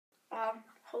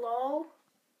Hello.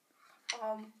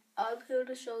 I'm here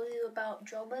to show you about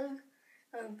drumming.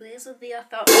 These are the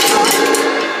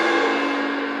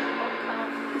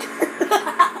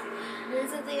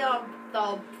these are the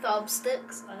thumb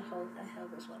sticks. I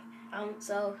have this one.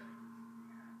 So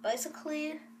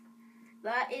basically,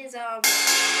 that's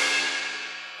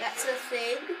a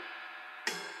thing.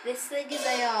 This thing is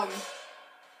a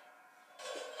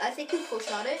I think you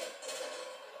push on it.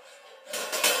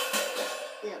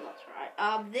 Yeah, that's right.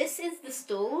 This is the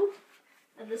stool,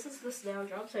 and this is the snare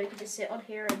drum, so you can just sit on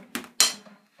here and...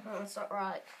 Oh, that's not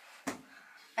right.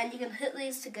 And you can hit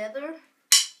these together,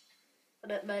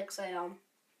 and it makes a,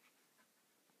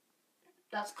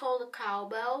 that's called a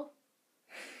cowbell.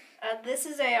 And this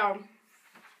is a drum.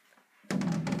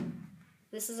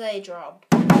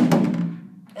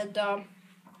 And,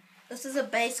 this is a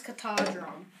bass guitar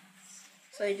drum.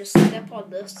 So you just step on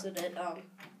this and it,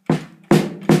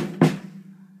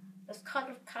 it's kind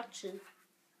of catchy.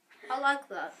 I like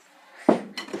that. Oh,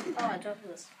 I dropped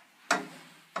this.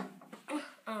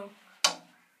 Oh.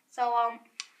 So,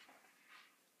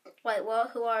 wait, what?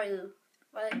 Who are you?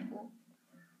 Wait,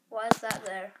 why is that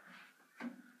there?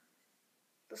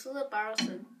 This is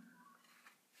embarrassing.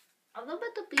 I'm not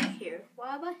meant to be here.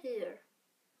 Why am I here?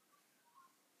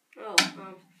 Oh,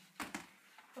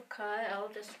 okay,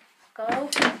 I'll just go.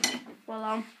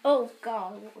 Well, oh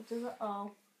God, what is it?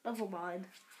 Oh, never mind.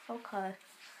 Okay,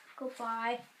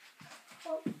 goodbye.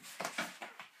 Oh.